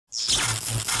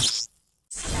Hi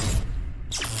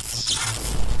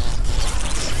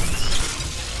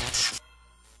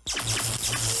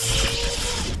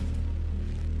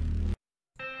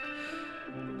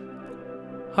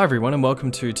everyone and welcome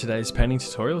to today's painting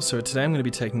tutorial. So today I'm going to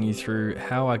be taking you through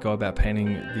how I go about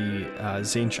painting the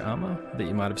Tzeentch armor that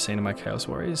you might have seen in my Chaos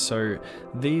Warriors. So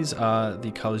these are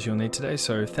the colors you'll need today.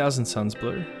 So Thousand Suns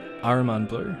Blue, Ahriman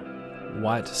Blue,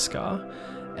 White Scar,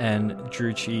 and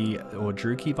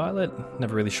Druchii Violet.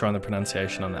 Never really sure on the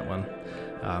pronunciation on that one.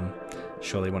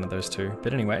 Surely one of those two.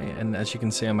 But anyway, and as you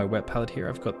can see on my wet palette here,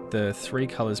 I've got the three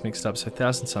colors mixed up. So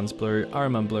Thousand Suns Blue,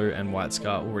 Ahriman Blue, and White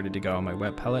Scar all ready to go on my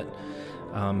wet palette.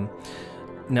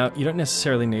 Now, you don't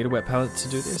necessarily need a wet palette to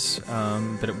do this,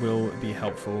 but it will be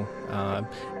helpful.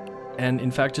 And in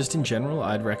fact, just in general,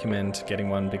 I'd recommend getting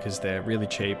one because they're really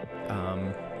cheap,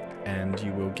 and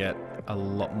you will get a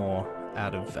lot more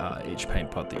out of each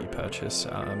paint pot that you purchase,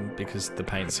 because the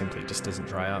paint simply just doesn't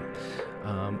dry up.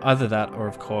 Either that, or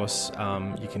of course,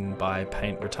 you can buy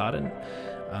paint retardant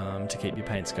to keep your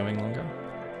paints going longer.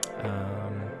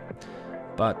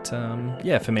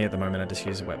 Yeah, for me at the moment I just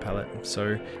use a wet palette.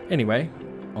 So anyway,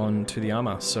 on to the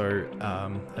armor. So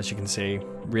as you can see,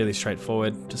 really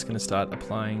straightforward. Just going to start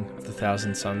applying the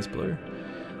Thousand Suns Blue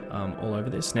all over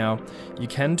this. Now you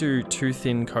can do 2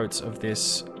 thin coats of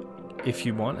this if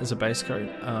you want as a base coat.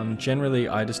 Generally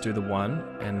I just do the one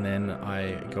and then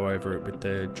I go over it with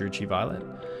the Druchii Violet.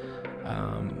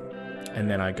 And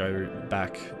then I go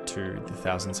back to the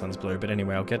Thousand Suns Blue. But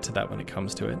anyway, I'll get to that when it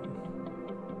comes to it.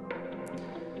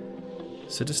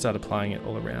 So just start applying it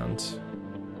all around.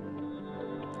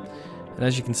 And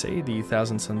as you can see, the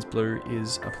Thousand Suns Blue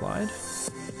is applied.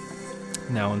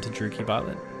 Now onto Druchii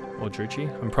Violet, or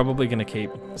Druchii. I'm probably going to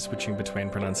keep switching between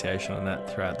pronunciation on that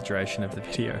throughout the duration of the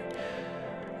video.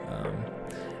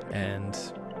 And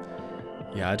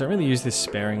yeah, I don't really use this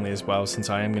sparingly as well, since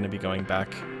I am going to be going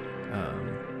back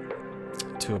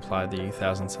to apply the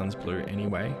Thousand Suns Blue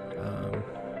anyway.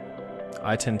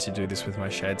 I tend to do this with my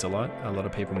shades a lot. A lot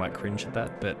of people might cringe at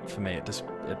that, but for me it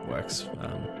works.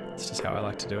 It's just how I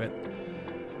like to do it.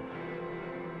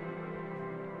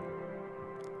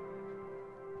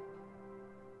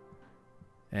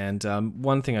 And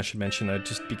one thing I should mention though,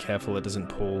 just be careful it doesn't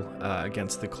pull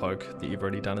against the cloak that you've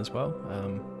already done as well.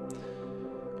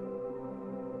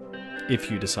 If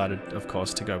you decided, of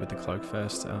course, to go with the cloak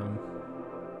first.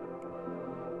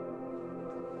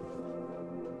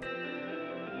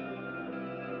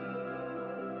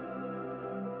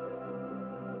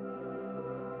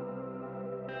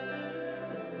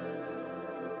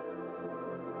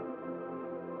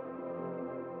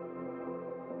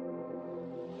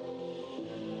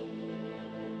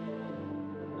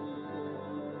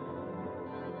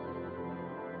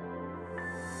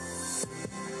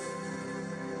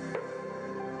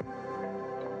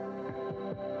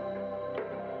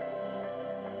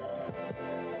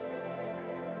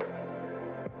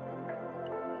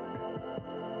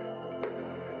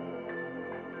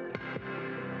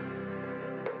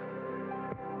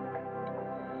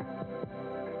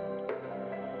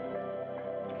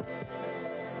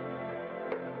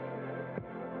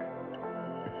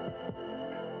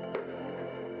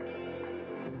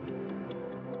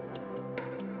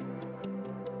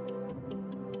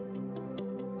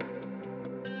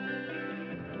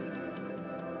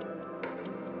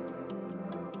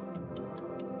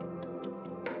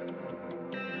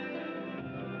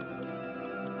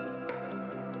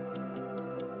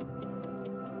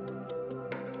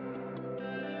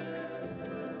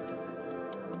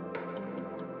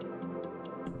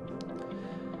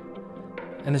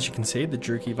 And as you can see, the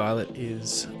Druchii Violet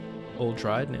is all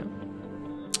dry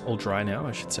now,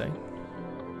 I should say.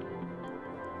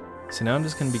 So now I'm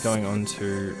just going to be going on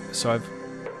to, so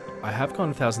I have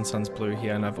gone Thousand Suns Blue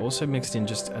here, and I've also mixed in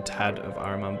just a tad of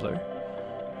Ahriman Blue.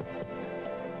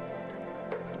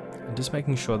 And just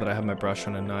making sure that I have my brush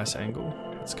on a nice angle,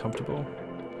 it's comfortable.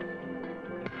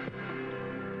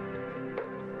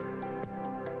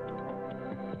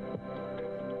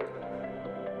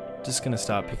 Just going to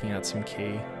start picking out some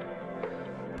key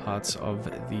parts of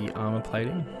the armor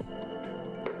plating.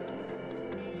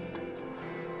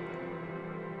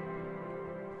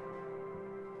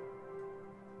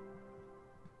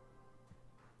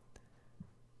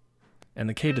 And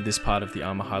the key to this part of the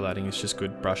armor highlighting is just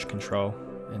good brush control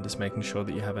and just making sure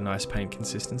that you have a nice paint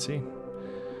consistency.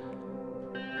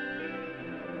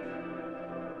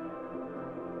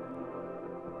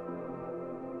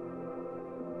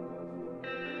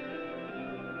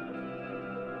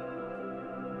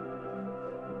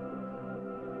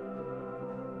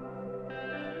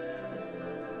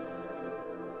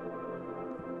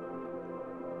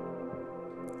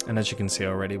 And as you can see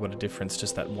already, what a difference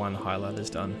just that one highlight has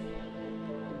done.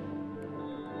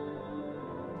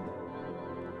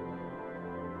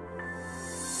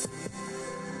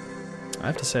 I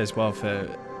have to say as well,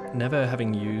 for never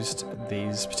having used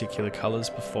these particular colours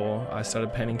before I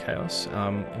started painting Chaos,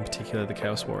 in particular the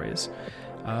Chaos Warriors,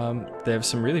 they have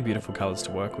some really beautiful colours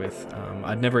to work with.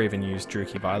 I'd never even used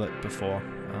Druchii Violet before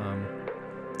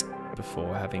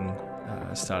having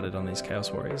started on these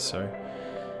Chaos Warriors, so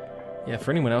yeah,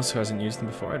 for anyone else who hasn't used them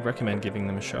before, I'd recommend giving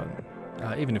them a shot.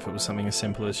 Even if it was something as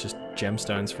simple as just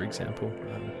gemstones, for example.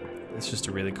 It's just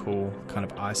a really cool kind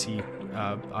of icy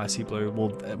blue, well,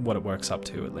 what it works up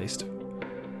to at least.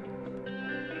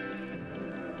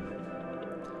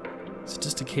 So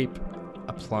just to keep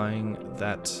applying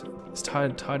that as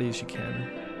tidy as you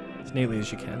can, as neatly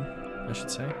as you can, I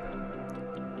should say.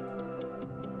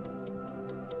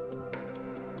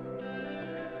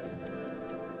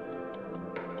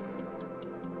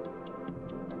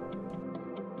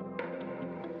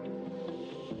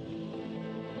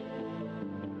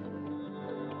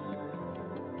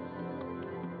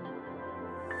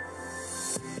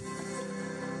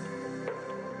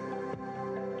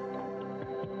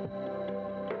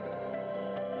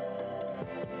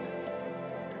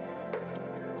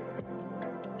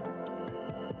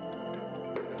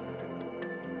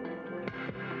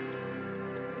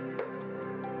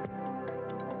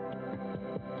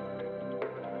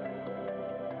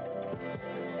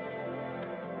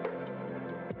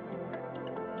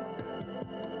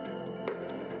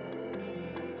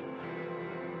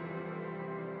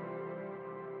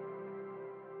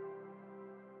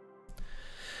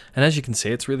 And as you can see,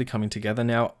 it's really coming together.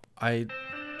 Now, I'm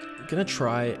going to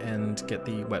try and get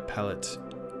the wet palette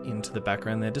into the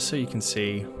background there, just so you can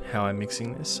see how I'm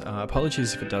mixing this.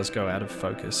 Apologies if it does go out of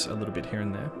focus a little bit here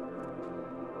and there.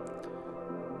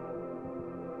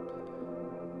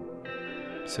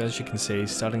 So as you can see,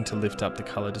 starting to lift up the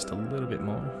colour just a little bit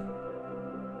more.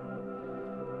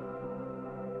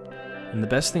 And the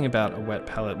best thing about a wet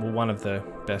palette, well, one of the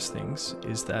best things,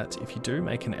 is that if you do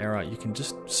make an error, you can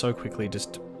just so quickly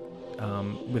just,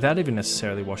 without even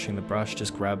necessarily washing the brush,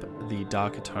 just grab the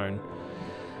darker tone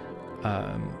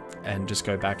and just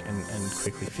go back and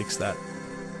quickly fix that.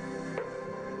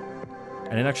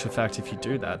 And in actual fact, if you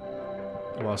do that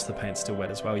whilst the paint's still wet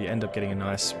as well, you end up getting a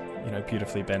nice,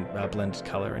 beautifully blended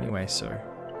colour anyway, so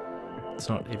it's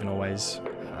not even always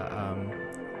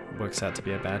works out to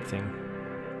be a bad thing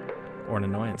or an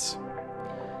annoyance.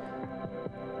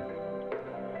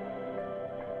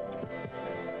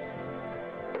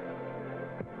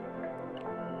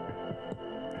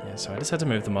 Yeah, so I just had to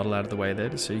move the model out of the way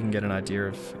there so you can get an idea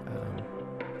of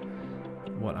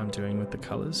what I'm doing with the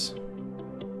colours.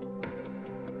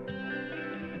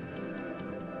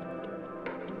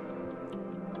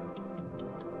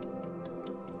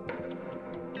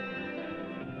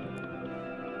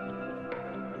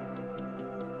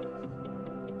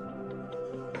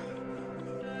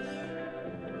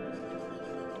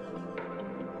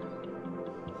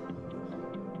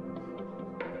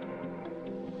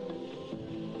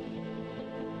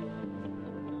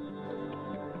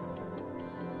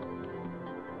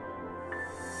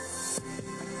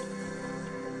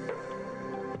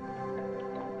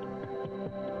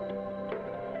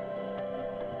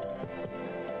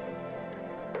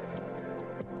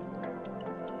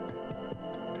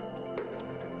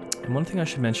 And one thing I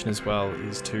should mention as well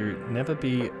is to never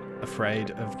be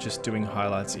afraid of just doing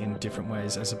highlights in different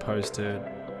ways, as opposed to,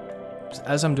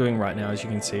 as I'm doing right now, as you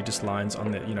can see, just lines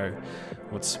on the,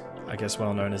 what's I guess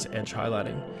well known as edge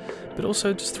highlighting, but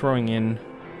also just throwing in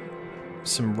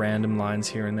some random lines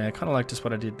here and there, kind of like just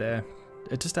what I did there.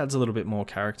 It just adds a little bit more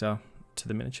character to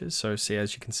the miniatures. So see,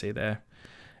 as you can see there,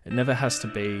 it never has to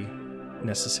be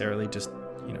necessarily just,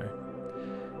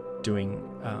 doing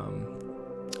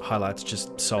highlights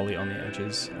just solely on the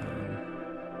edges.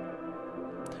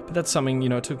 But that's something,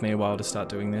 it took me a while to start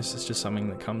doing this. It's just something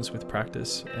that comes with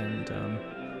practice, and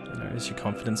as your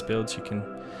confidence builds, you can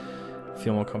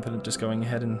feel more confident just going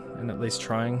ahead and at least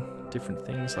trying different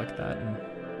things like that.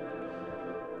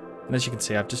 And as you can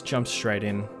see, I've just jumped straight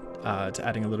in to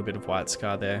adding a little bit of white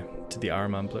scar there to the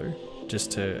Ahriman blue,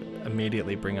 just to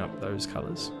immediately bring up those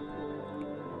colours.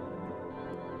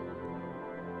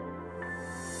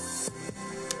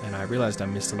 And I realised I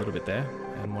missed a little bit there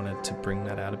and wanted to bring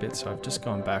that out a bit, so I've just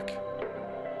gone back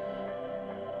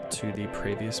to the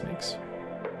previous mix.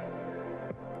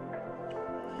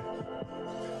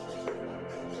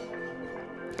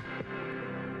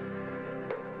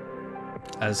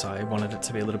 As I wanted it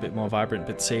to be a little bit more vibrant,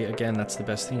 but see, again, that's the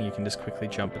best thing, you can just quickly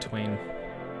jump between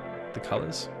the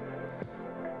colours.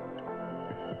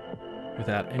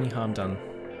 without any harm done.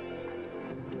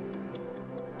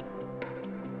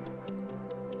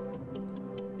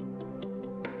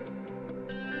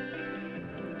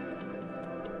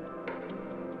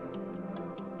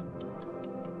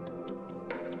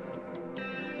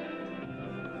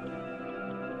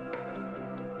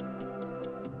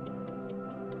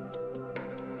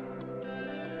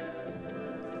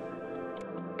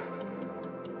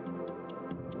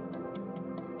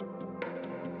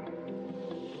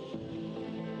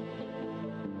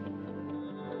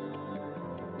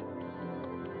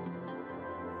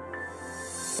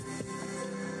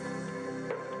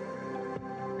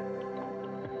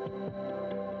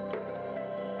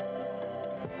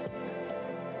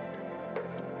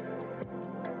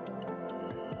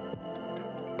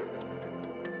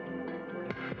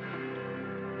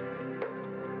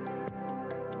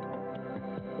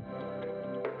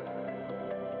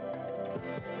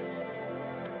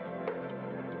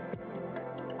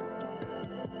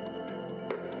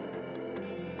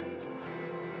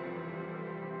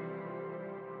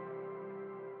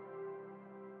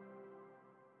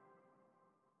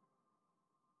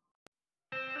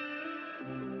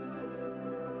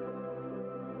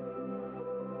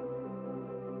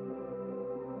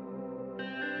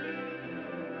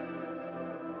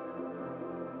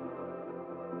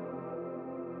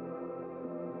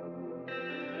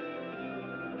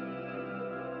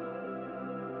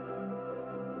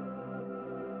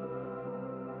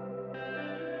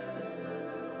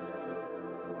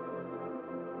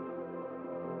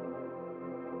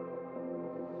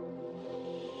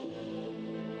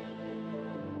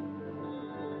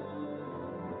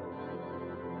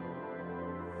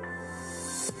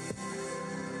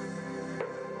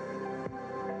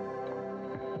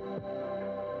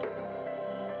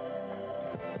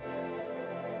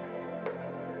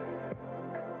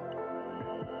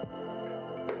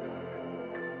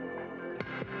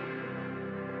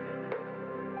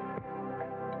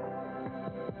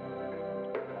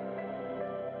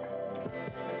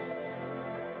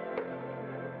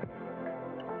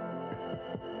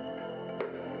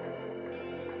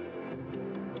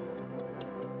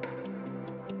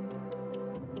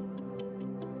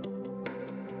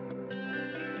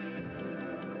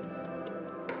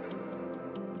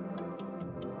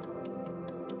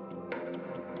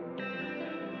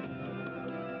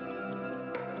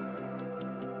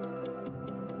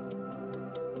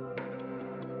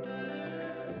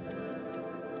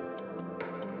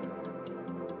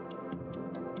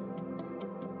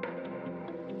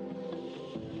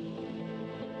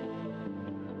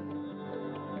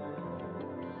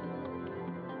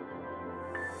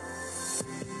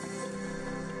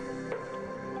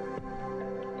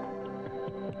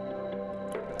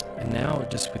 And now,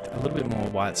 just with a little bit more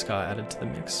white scar added to the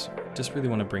mix, just really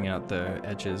want to bring out the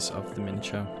edges of the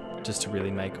miniature, just to really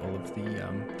make all of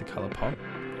the colour pop.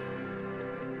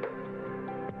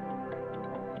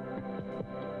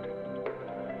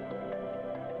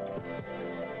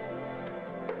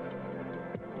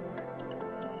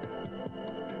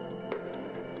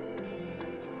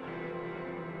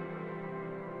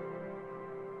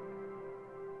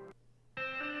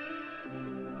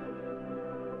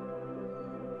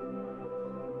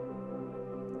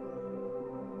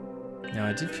 Now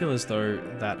I did feel as though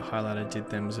that highlight I did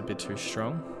then was a bit too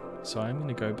strong, so I'm going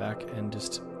to go back and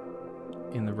just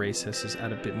in the recesses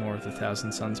add a bit more of the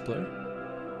Thousand Suns blue,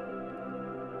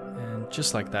 and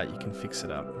just like that you can fix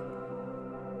it up.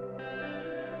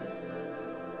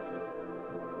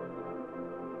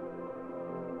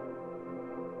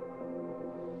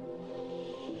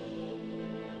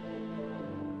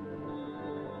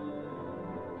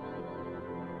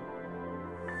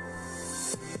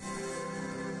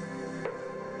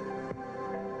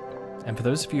 And for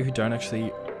those of you who don't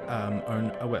actually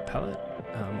own a wet palette,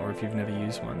 or if you've never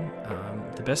used one,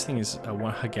 the best thing is,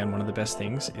 again, one of the best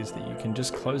things is that you can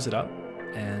just close it up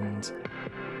and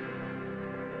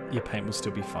your paint will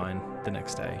still be fine the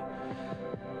next day.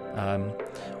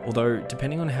 Although,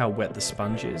 depending on how wet the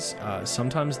sponge is,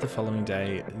 sometimes the following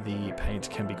day the paint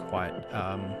can be quite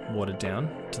watered down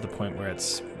to the point where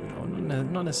it's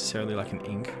not necessarily like an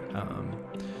ink,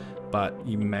 but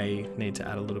you may need to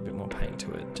add a little bit more paint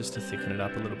to it just to thicken it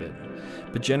up a little bit.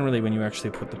 But generally when you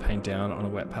actually put the paint down on a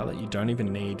wet palette, you don't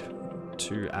even need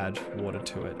to add water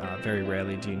to it. Very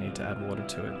rarely do you need to add water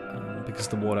to it, because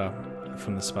the water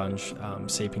from the sponge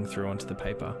seeping through onto the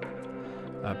paper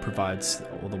provides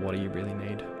all the water you really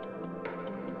need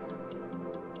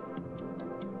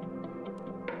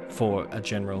for a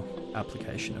general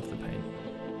application of the paint.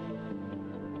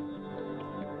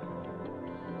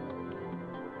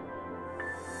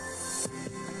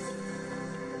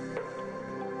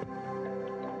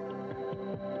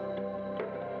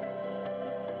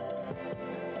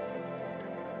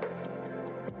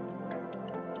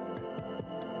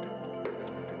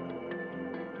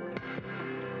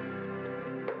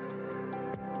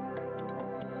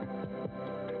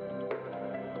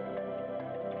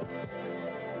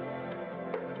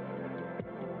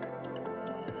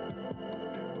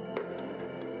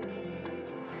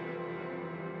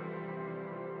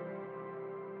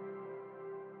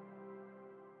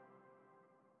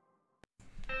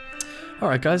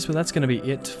 Alright guys, well that's going to be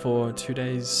it for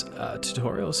today's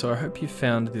tutorial, so I hope you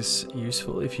found this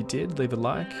useful. If you did, leave a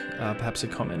like, perhaps a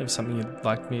comment of something you'd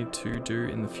like me to do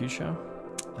in the future.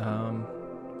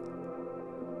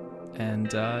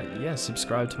 Yeah,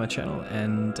 subscribe to my channel,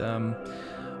 and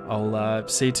I'll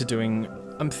see to doing,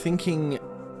 I'm thinking,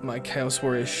 my Chaos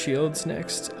Warrior shields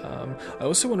next. I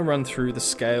also want to run through the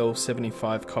Scale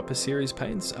 75 Copper Series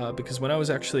paints, because when I was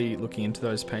actually looking into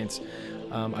those paints,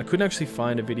 I couldn't actually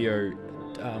find a video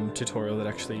tutorial that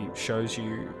actually shows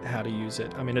you how to use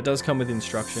it. I mean, it does come with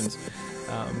instructions,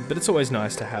 but it's always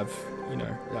nice to have, you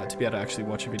know, to be able to actually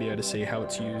watch a video to see how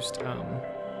it's used.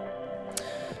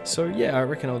 So yeah, I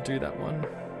reckon I'll do that one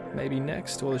maybe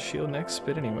next, or the shield next,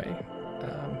 but anyway,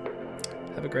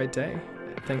 have a great day.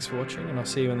 Thanks for watching, and I'll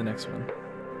see you in the next one.